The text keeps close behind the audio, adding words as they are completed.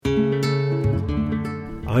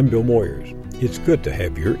I'm Bill Moyers. It's good to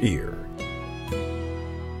have your ear.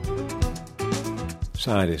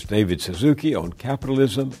 Scientist David Suzuki on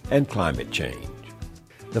capitalism and climate change.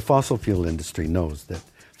 The fossil fuel industry knows that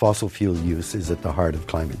fossil fuel use is at the heart of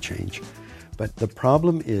climate change. But the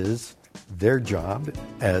problem is their job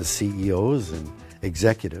as CEOs and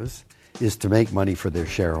executives is to make money for their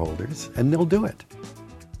shareholders, and they'll do it.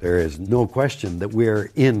 There is no question that we're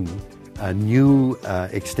in a new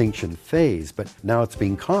extinction phase, but now it's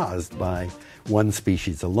being caused by one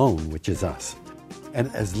species alone, which is us.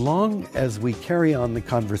 And as long as we carry on the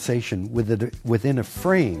conversation within a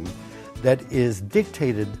frame that is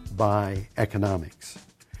dictated by economics,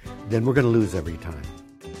 then we're going to lose every time.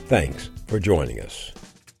 Thanks for joining us.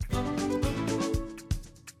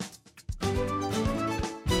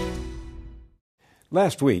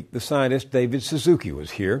 Last week, the scientist David Suzuki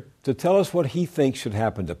was here to tell us what he thinks should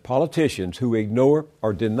happen to politicians who ignore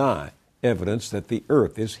or deny evidence that the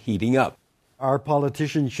Earth is heating up. Our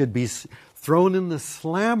politicians should be thrown in the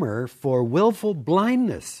slammer for willful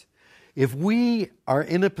blindness. If we are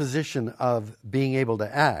in a position of being able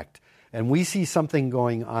to act and we see something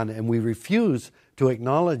going on and we refuse to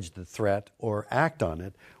acknowledge the threat or act on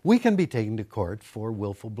it, we can be taken to court for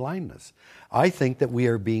willful blindness. I think that we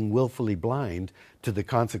are being willfully blind to the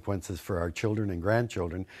consequences for our children and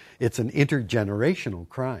grandchildren. It's an intergenerational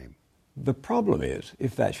crime. The problem is,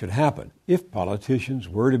 if that should happen, if politicians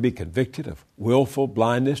were to be convicted of willful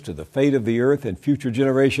blindness to the fate of the Earth and future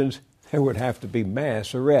generations, there would have to be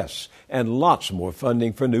mass arrests and lots more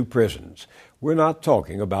funding for new prisons. We're not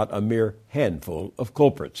talking about a mere handful of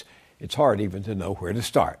culprits. It's hard even to know where to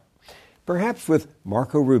start. Perhaps with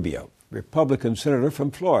Marco Rubio, Republican senator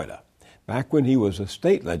from Florida. Back when he was a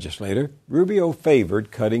state legislator, Rubio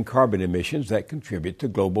favored cutting carbon emissions that contribute to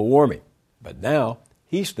global warming. But now,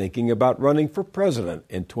 he's thinking about running for president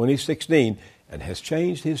in 2016 and has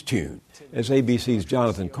changed his tune, as ABC's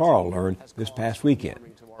Jonathan Karl learned this past weekend.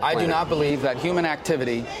 I do not believe that human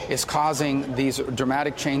activity is causing these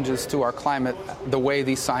dramatic changes to our climate the way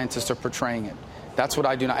these scientists are portraying it. That's what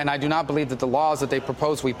I do not. And I do not believe that the laws that they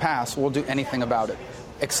propose we pass will do anything about it,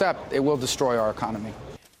 except it will destroy our economy.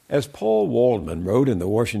 As Paul Waldman wrote in the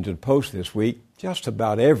Washington Post this week, just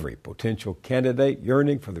about every potential candidate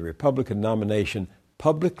yearning for the Republican nomination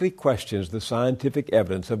publicly questions the scientific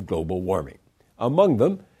evidence of global warming. Among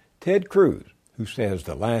them, Ted Cruz, who says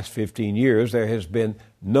the last 15 years there has been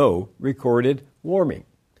no recorded warming.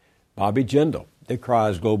 Bobby Jindal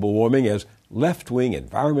decries global warming as left-wing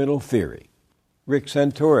environmental theory. Rick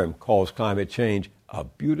Santorum calls climate change a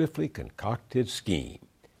beautifully concocted scheme.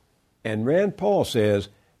 And Rand Paul says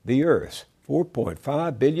the Earth's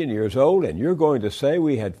 4.5 billion years old, and you're going to say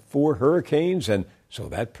we had 4 hurricanes, and so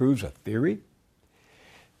that proves a theory?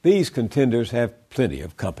 These contenders have plenty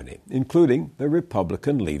of company, including the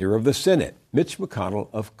Republican leader of the Senate, Mitch McConnell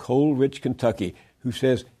of coal-rich Kentucky, who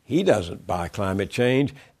says he doesn't buy climate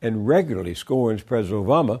change and regularly scorns President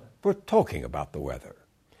Obama for talking about the weather.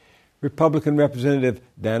 Republican Representative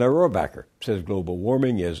Dana Rohrabacher says global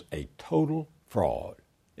warming is a total fraud,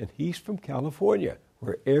 and he's from California,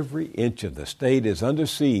 where every inch of the state is under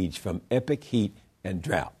siege from epic heat and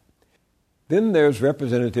drought. Then there's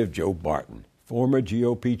Representative Joe Barton, former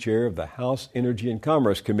GOP chair of the House Energy and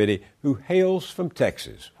Commerce Committee, who hails from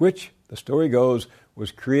Texas, which, the story goes,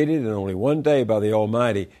 was created in only one day by the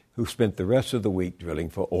Almighty, who spent the rest of the week drilling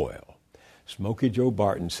for oil. Smokey Joe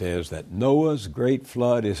Barton says that Noah's great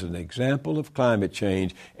flood is an example of climate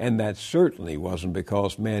change, and that certainly wasn't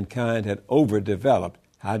because mankind had overdeveloped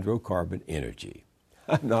hydrocarbon energy.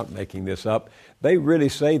 I'm not making this up. They really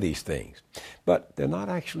say these things. But they're not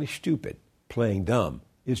actually stupid. Playing dumb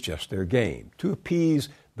is just their game, to appease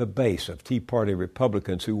the base of Tea Party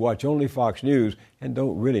Republicans who watch only Fox News and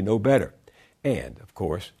don't really know better. And, of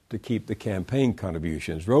course, to keep the campaign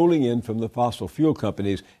contributions rolling in from the fossil fuel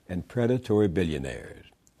companies and predatory billionaires.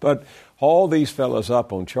 But haul these fellows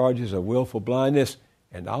up on charges of willful blindness,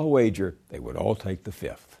 and I'll wager they would all take the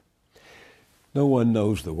fifth. No one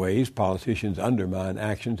knows the ways politicians undermine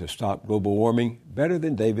action to stop global warming better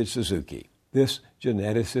than David Suzuki. This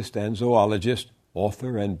geneticist and zoologist,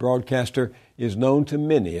 author and broadcaster, is known to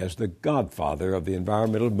many as the godfather of the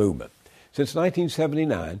environmental movement. Since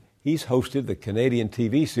 1979, he's hosted the Canadian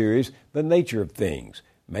TV series The Nature of Things,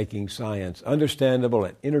 making science understandable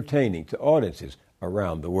and entertaining to audiences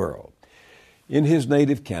around the world. In his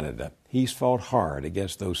native Canada, he's fought hard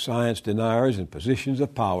against those science deniers in positions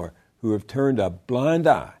of power who have turned a blind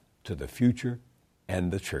eye to the future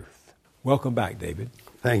and the truth. Welcome back, David.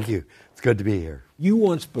 Thank you. It's good to be here. You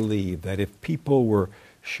once believed that if people were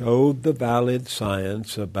showed the valid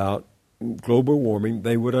science about global warming,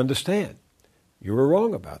 they would understand. You were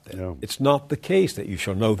wrong about that. No. It's not the case that you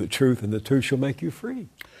shall know the truth and the truth shall make you free.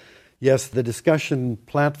 Yes, the discussion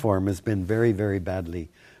platform has been very, very badly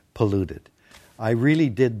polluted. I really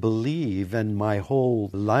did believe in my whole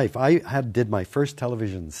life. I did my first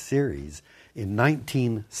television series in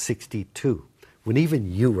 1962, when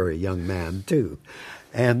even you were a young man too.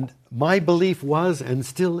 And my belief was, and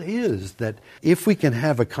still is, that if we can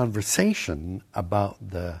have a conversation about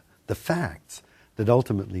the facts, that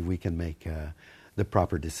ultimately we can make the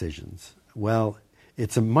proper decisions. Well,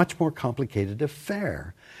 it's a much more complicated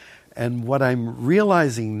affair. And what I'm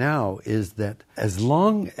realizing now is that as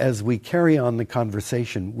long as we carry on the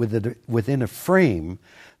conversation within a frame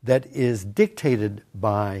that is dictated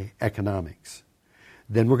by economics,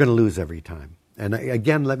 then we're going to lose every time. And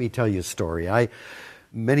again, let me tell you a story.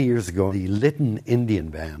 Many years ago, the Lytton Indian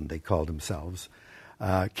Band, they called themselves,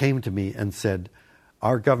 came to me and said,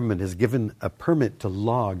 our government has given a permit to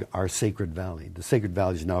log our Sacred Valley. The Sacred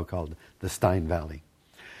Valley is now called the Stein Valley.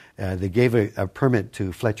 They gave a permit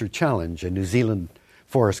to Fletcher Challenge, a New Zealand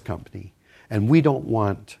forest company, and we don't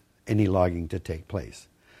want any logging to take place.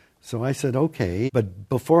 So I said, okay, but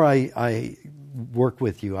before I work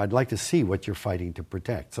with you, I'd like to see what you're fighting to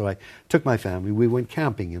protect. So I took my family. We went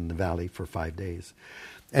camping in the valley for 5 days,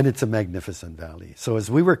 and it's a magnificent valley. So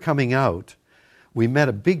as we were coming out, we met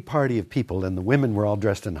a big party of people, and the women were all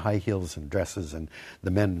dressed in high heels and dresses, and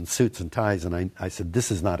the men in suits and ties, and I said,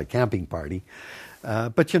 this is not a camping party.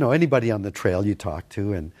 But, anybody on the trail you talk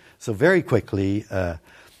to. And so very quickly,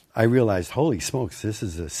 I realized, holy smokes, this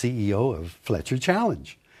is the CEO of Fletcher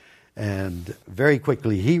Challenge. And very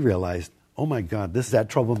quickly he realized, oh my God, this is that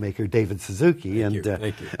troublemaker David Suzuki.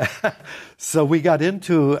 Thank you. So we got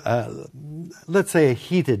into, let's say, a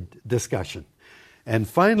heated discussion. And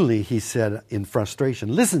finally he said in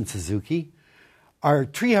frustration, listen, Suzuki, are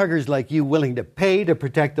tree huggers like you willing to pay to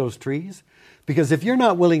protect those trees? Because if you're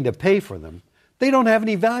not willing to pay for them, they don't have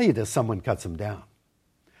any value till someone cuts them down.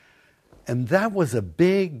 And that was a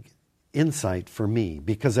big insight for me,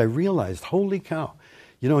 because I realized, holy cow,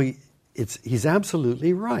 he's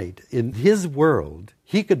absolutely right. In his world,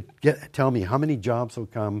 he could tell me how many jobs will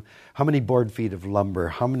come, how many board feet of lumber,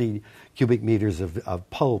 how many cubic meters of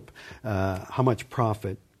pulp, how much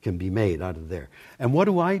profit can be made out of there. And what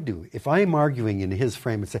do? If I'm arguing in his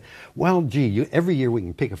frame and say, well, gee, every year we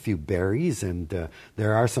can pick a few berries, and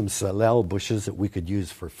there are some salal bushes that we could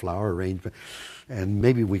use for flower arrangement, and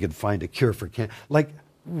maybe we could find a cure for cancer.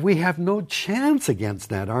 We have no chance against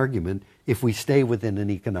that argument if we stay within an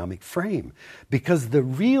economic frame. Because the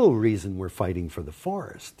real reason we're fighting for the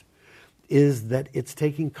forest is that it's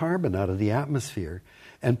taking carbon out of the atmosphere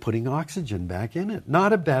and putting oxygen back in it.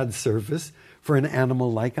 Not a bad service for an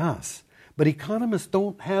animal like us. But economists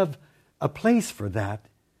don't have a place for that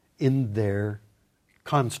in their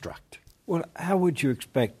construct. Well, how would you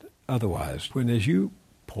expect otherwise when, as you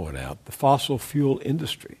point out, the fossil fuel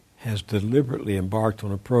industry has deliberately embarked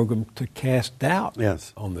on a program to cast doubt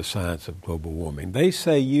on the science of global warming? They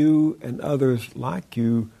say you and others like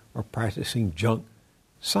you are practicing junk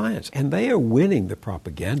science, and they are winning the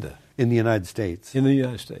propaganda. In the United States. In the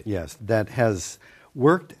United States. Yes, that has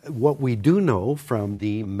worked. What we do know from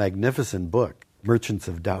the magnificent book, Merchants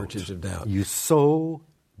of Doubt. You sow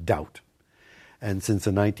doubt. And since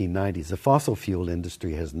the 1990s, the fossil fuel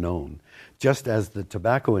industry has known, just as the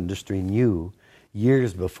tobacco industry knew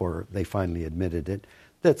years before they finally admitted it,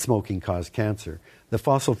 that smoking caused cancer. The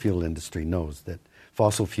fossil fuel industry knows that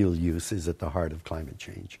fossil fuel use is at the heart of climate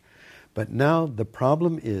change. But now the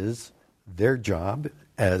problem is their job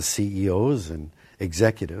as CEOs and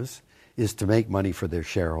executives is to make money for their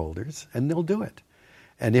shareholders, and they'll do it.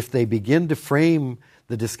 And if they begin to frame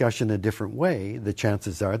the discussion a different way, the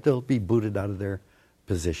chances are they'll be booted out of their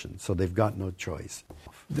position. So they've got no choice.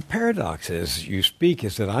 The paradox as you speak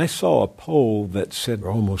is that I saw a poll that said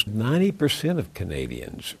almost 90% of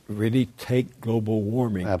Canadians really take global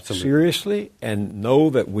warming seriously and know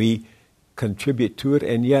that we contribute to it,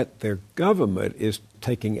 and yet their government is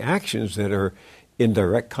taking actions that are in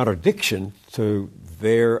direct contradiction to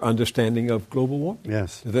their understanding of global warming.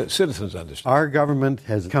 Yes. The citizens understand. Our government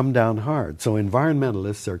has come down hard. So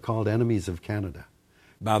environmentalists are called enemies of Canada.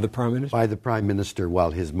 By the Prime Minister? By the Prime Minister,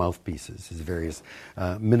 his mouthpieces, his various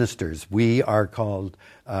ministers. We are called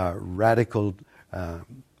radical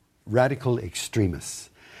extremists.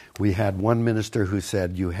 We had one minister who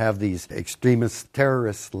said, you have these extremist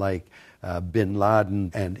terrorists like bin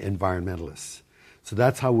Laden and environmentalists. So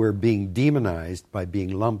that's how we're being demonized, by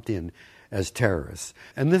being lumped in as terrorists.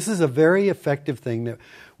 And this is a very effective thing that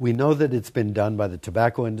we know that it's been done by the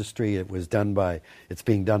tobacco industry. It's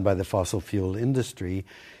being done by the fossil fuel industry.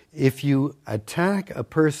 If you attack a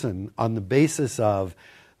person on the basis of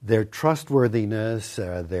their trustworthiness,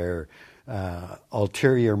 their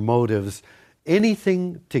ulterior motives,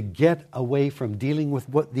 anything to get away from dealing with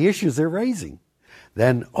what the issues they're raising,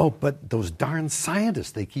 then, but those darn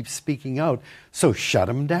scientists, they keep speaking out, so shut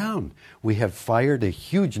them down. We have fired a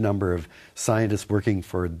huge number of scientists working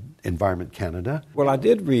for Environment Canada. Well, I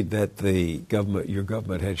did read that your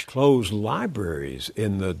government has closed libraries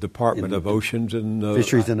in the Department of Oceans and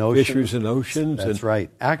Fisheries and Oceans. Fisheries and Oceans. That's right.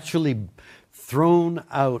 Actually thrown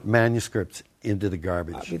out manuscripts into the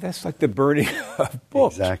garbage. I mean, that's like the burning of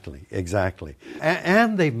books. Exactly.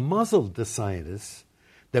 And they've muzzled the scientists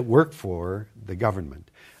that work for the government.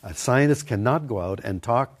 Scientists cannot go out and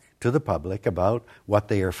talk to the public about what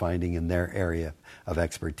they are finding in their area of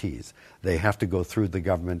expertise. They have to go through the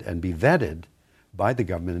government and be vetted by the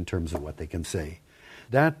government in terms of what they can say.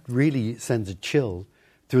 That really sends a chill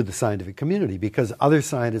through the scientific community, because other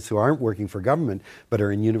scientists who aren't working for government but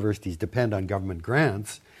are in universities depend on government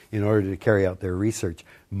grants in order to carry out their research,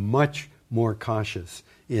 much more cautious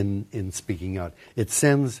in speaking out. It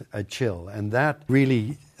sends a chill, and that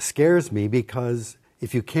really scares me, because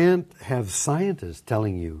if you can't have scientists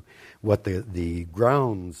telling you what the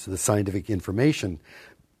grounds, the scientific information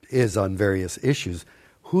is on various issues,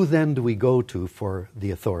 who then do we go to for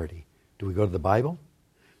the authority? Do we go to the Bible?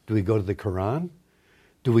 Do we go to the Quran?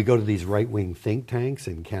 Do we go to these right-wing think tanks?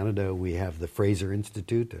 In Canada, we have the Fraser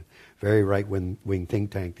Institute, a very right-wing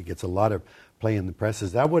think tank that gets a lot of play in the press.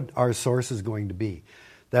 Is that what our source is going to be?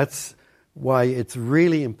 That's why it's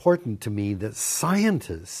really important to me that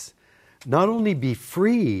scientists not only be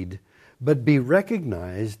freed, but be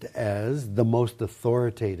recognized as the most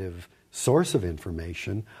authoritative source of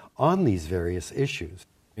information on these various issues.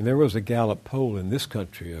 And there was a Gallup poll in this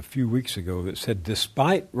country a few weeks ago that said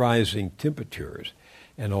despite rising temperatures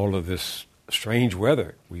and all of this strange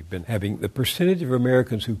weather we've been having, the percentage of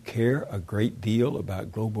Americans who care a great deal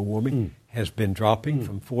about global warming has been dropping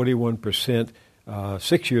from 41%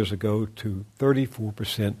 6 years ago to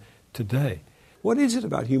 34% today. What is it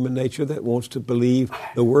about human nature that wants to believe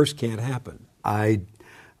the worst can't happen? I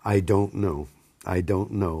don't know.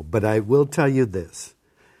 But I will tell you this.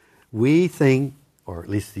 We think, or at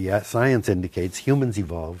least the science indicates, humans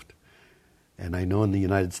evolved. And I know in the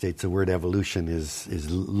United States the word evolution is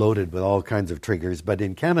loaded with all kinds of triggers. But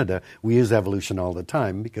in Canada, we use evolution all the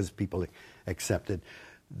time because people accept it.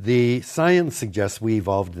 The science suggests we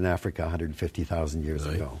evolved in Africa 150,000 years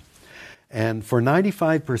ago. And for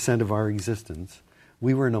 95% of our existence,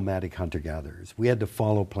 we were nomadic hunter-gatherers. We had to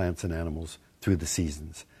follow plants and animals through the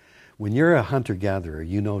seasons. When you're a hunter-gatherer,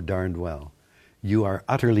 you know darned well you are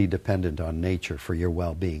utterly dependent on nature for your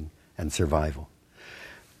well-being and survival.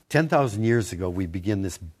 10,000 years ago, we begin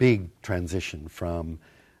this big transition from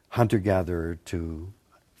hunter-gatherer to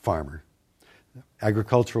farmer.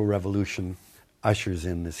 Agricultural revolution ushers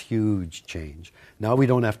in this huge change. Now we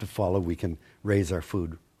don't have to follow, we can raise our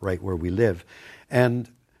food right where we live. And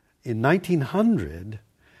in 1900,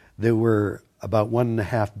 there were about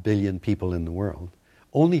 1.5 billion people in the world.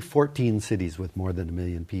 Only 14 cities with more than 1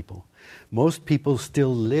 million people. Most people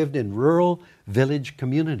still lived in rural village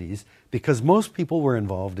communities because most people were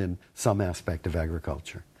involved in some aspect of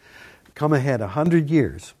agriculture. Come ahead 100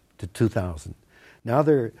 years to 2000. Now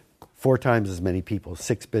there are 4 times as many people,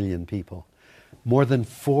 6 billion people. More than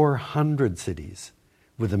 400 cities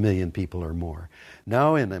with 1 million people or more.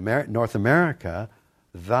 Now in North America,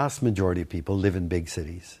 the vast majority of people live in big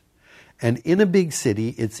cities. And in a big city,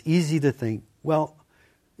 it's easy to think, well,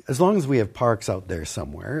 as long as we have parks out there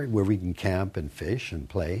somewhere where we can camp and fish and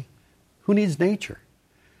play, who needs nature?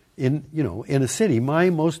 In a city,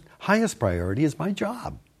 my highest priority is my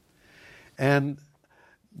job. And,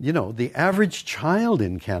 the average child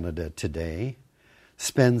in Canada today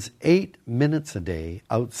spends 8 minutes a day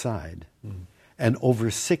outside and over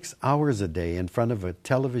 6 hours a day in front of a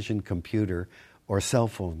television, computer, or cell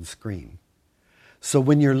phone screen. So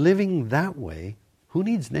when you're living that way, who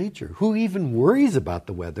needs nature? Who even worries about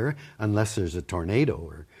the weather unless there's a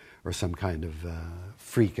tornado or some kind of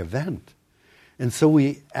freak event? And so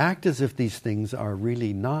we act as if these things are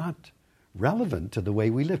really not relevant to the way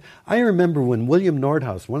we live. I remember when William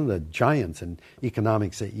Nordhaus, one of the giants in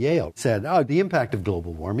economics at Yale, said, the impact of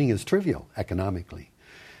global warming is trivial economically.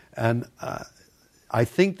 And I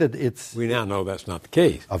think that it's... We now know that's not the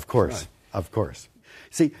case. Of course, of course.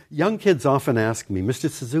 See, young kids often ask me, Mr.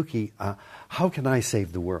 Suzuki, how can I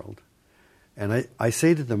save the world? And I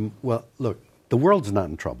say to them, well, look, the world's not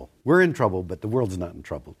in trouble. We're in trouble, but the world's not in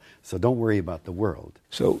trouble. So don't worry about the world.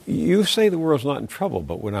 So you say the world's not in trouble,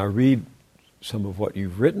 but when I read some of what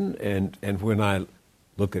you've written and when I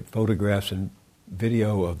look at photographs and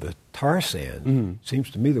video of the tar sand,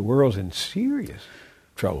 seems to me the world's in serious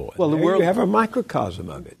trouble. Well, the There world, you have a microcosm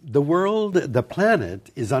of it. the world, the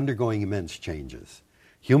planet is undergoing immense changes.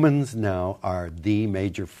 Humans now are the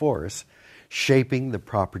major force shaping the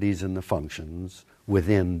properties and the functions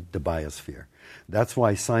within the biosphere. That's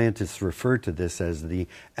why scientists refer to this as the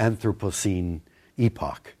Anthropocene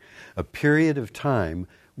epoch, a period of time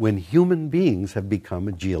when human beings have become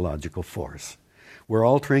a geological force. We're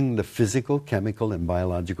altering the physical, chemical, and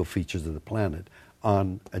biological features of the planet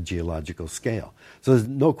on a geological scale. So there's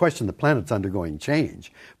no question the planet's undergoing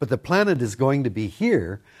change, but the planet is going to be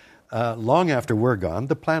here long after we're gone.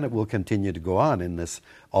 The planet will continue to go on in this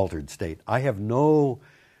altered state. I have no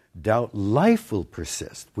doubt life will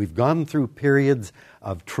persist. We've gone through periods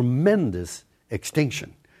of tremendous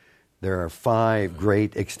extinction. There are 5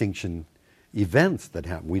 great extinction events that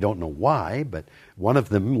happen. We don't know why, but one of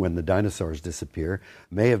them, when the dinosaurs disappear,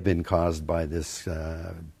 may have been caused by this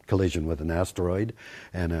collision with an asteroid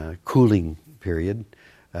and a cooling period.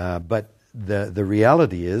 But the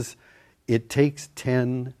reality is it takes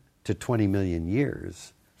 10 to 20 million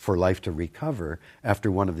years for life to recover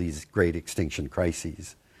after one of these great extinction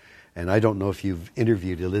crises. And I don't know if you've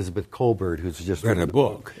interviewed Elizabeth Kolbert, who's just read a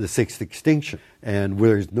book, The Sixth Extinction. And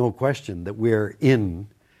there's no question that we're in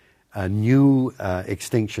a new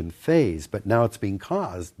extinction phase, but now it's being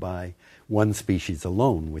caused by one species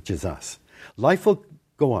alone, which is us. Life will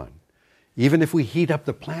go on. Even if we heat up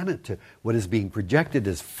the planet to what is being projected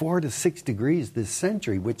as 4 to 6 degrees this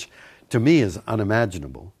century, which to me is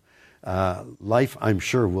unimaginable, life, I'm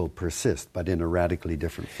sure, will persist, but in a radically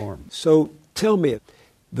different form. So tell me,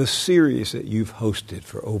 the series that you've hosted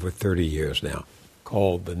for over 30 years now,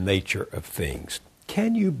 called The Nature of Things,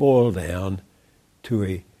 can you boil down to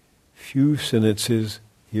a few sentences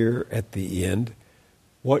here at the end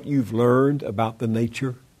what you've learned about the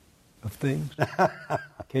nature of things?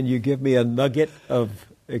 Can you give me a nugget of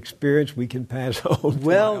experience we can pass on to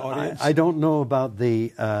my audience? I don't know about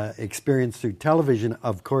the experience through television.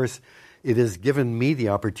 Of course, it has given me the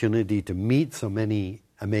opportunity to meet so many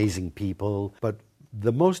amazing people, but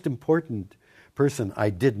the most important person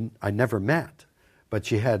I never met, but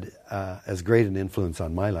she had as great an influence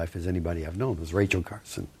on my life as anybody I've known, was Rachel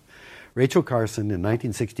Carson. Rachel Carson in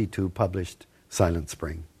 1962 published Silent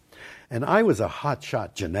Spring. And I was a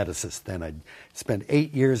hotshot geneticist then. I'd spent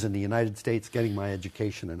 8 years in the United States getting my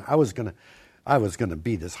education, and I was gonna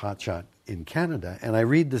be this hotshot in Canada. And I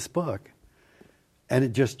read this book, and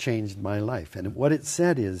it just changed my life. And what it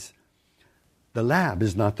said is, the lab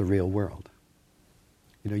is not the real world.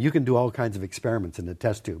 You know, you can do all kinds of experiments in a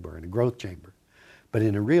test tube or in a growth chamber, but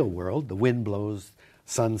in a real world, the wind blows,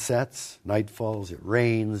 sun sets, night falls, it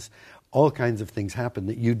rains, all kinds of things happen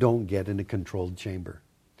that you don't get in a controlled chamber.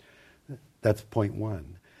 That's point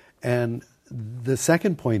one. And the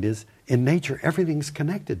second point is, in nature, everything's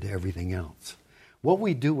connected to everything else. What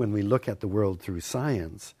we do when we look at the world through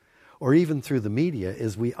science, or even through the media,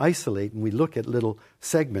 is we isolate and we look at little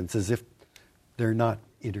segments as if they're not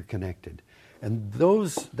interconnected. And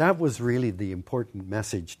that was really the important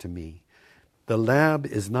message to me. The lab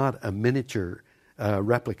is not a miniature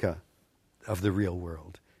replica of the real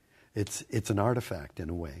world. It's an artifact in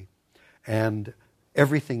a way. And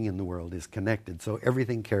everything in the world is connected, so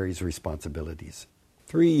everything carries responsibilities.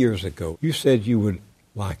 3 years ago, you said you would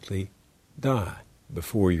likely die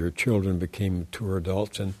before your children became mature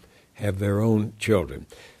adults and have their own children.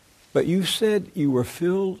 But you said you were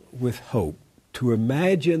filled with hope to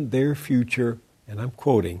imagine their future, and I'm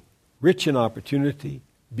quoting, rich in opportunity,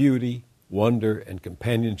 beauty, wonder, and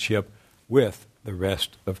companionship with the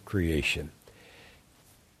rest of creation.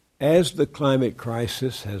 As the climate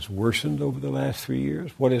crisis has worsened over the last 3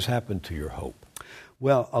 years, what has happened to your hope?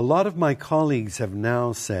 Well, a lot of my colleagues have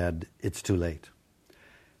now said it's too late.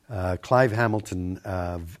 Clive Hamilton,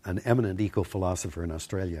 an eminent eco-philosopher in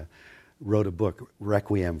Australia, wrote a book,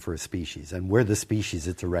 Requiem for a Species, and we're the species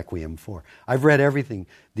it's a requiem for. I've read everything,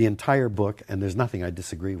 the entire book, and there's nothing I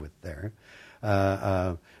disagree with there.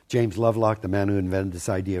 James Lovelock, the man who invented this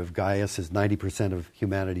idea of Gaia, says 90% of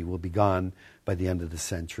humanity will be gone by the end of the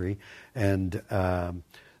century. And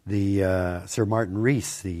Sir Martin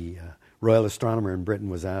Rees, the royal astronomer in Britain,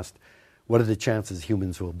 was asked, what are the chances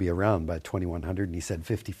humans will be around by 2100? And he said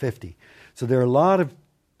 50-50. So there are a lot of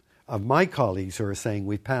my colleagues who are saying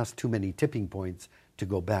we've passed too many tipping points to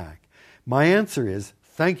go back. My answer is,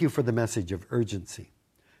 thank you for the message of urgency.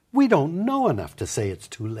 We don't know enough to say it's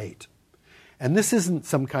too late. And this isn't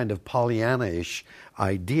some kind of Pollyanna-ish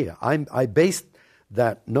idea. I based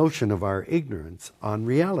that notion of our ignorance on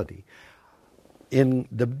reality. In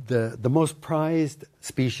the most prized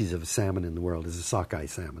species of salmon in the world is a sockeye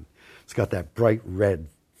salmon. It's got that bright red,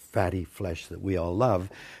 fatty flesh that we all love.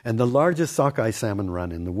 And the largest sockeye salmon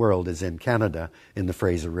run in the world is in Canada in the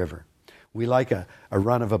Fraser River. We like a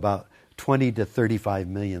run of about 20 to 35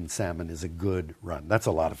 million salmon is a good run. That's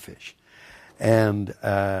a lot of fish. And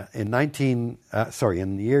in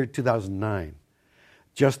the year 2009,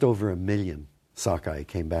 just over 1 million sockeye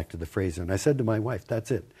came back to the Fraser. And I said to my wife,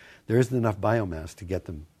 that's it. There isn't enough biomass to get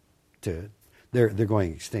them to, they're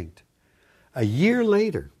going extinct. A year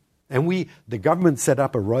later, and the government set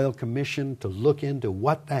up a royal commission to look into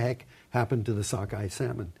what the heck happened to the sockeye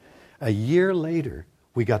salmon. A year later,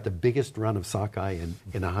 we got the biggest run of sockeye in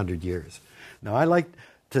 100 years. Now, I like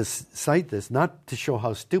to cite this, not to show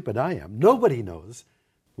how stupid I am. Nobody knows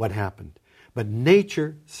what happened. But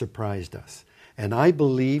nature surprised us. And I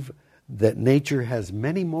believe that nature has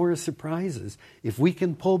many more surprises if we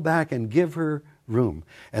can pull back and give her room.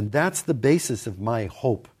 And that's the basis of my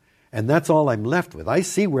hope. And that's all I'm left with. I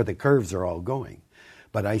see where the curves are all going.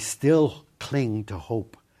 But I still cling to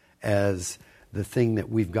hope as the thing that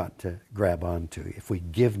we've got to grab onto if we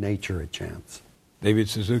give nature a chance. David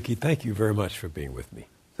Suzuki, thank you very much for being with me.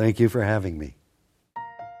 Thank you for having me.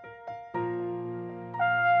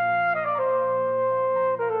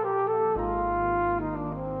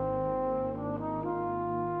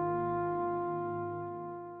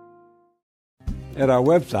 At our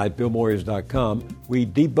website, BillMoyers.com, we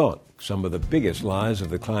debunk some of the biggest lies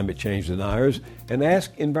of the climate change deniers and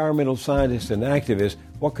ask environmental scientists and activists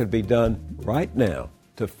what could be done right now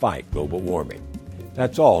to fight global warming.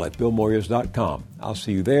 That's all at BillMoyers.com. I'll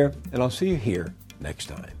see you there, and I'll see you here next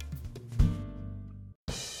time.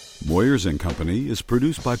 Moyers & Company is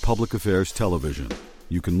produced by Public Affairs Television.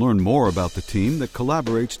 You can learn more about the team that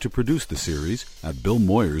collaborates to produce the series at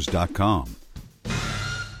BillMoyers.com.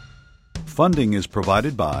 Funding is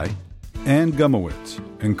provided by Ann Gumowitz,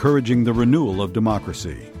 encouraging the renewal of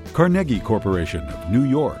democracy. Carnegie Corporation of New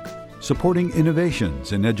York, supporting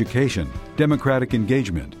innovations in education, democratic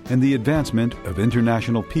engagement, and the advancement of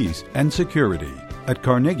international peace and security at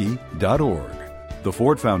carnegie.org. The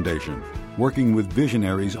Ford Foundation, working with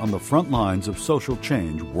visionaries on the front lines of social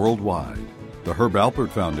change worldwide. The Herb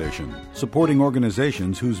Alpert Foundation, supporting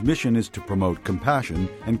organizations whose mission is to promote compassion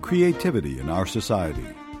and creativity in our society.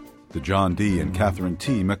 The John D. and Catherine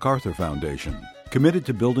T. MacArthur Foundation, committed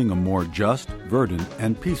to building a more just, verdant,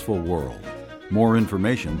 and peaceful world. More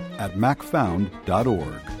information at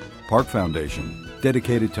macfound.org. Park Foundation,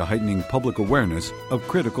 dedicated to heightening public awareness of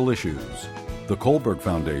critical issues. The Kohlberg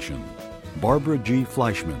Foundation, Barbara G.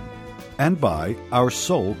 Fleischman. And by our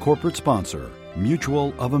sole corporate sponsor,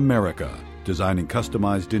 Mutual of America, designing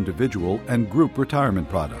customized individual and group retirement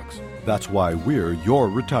products. That's why we're your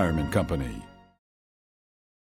retirement company.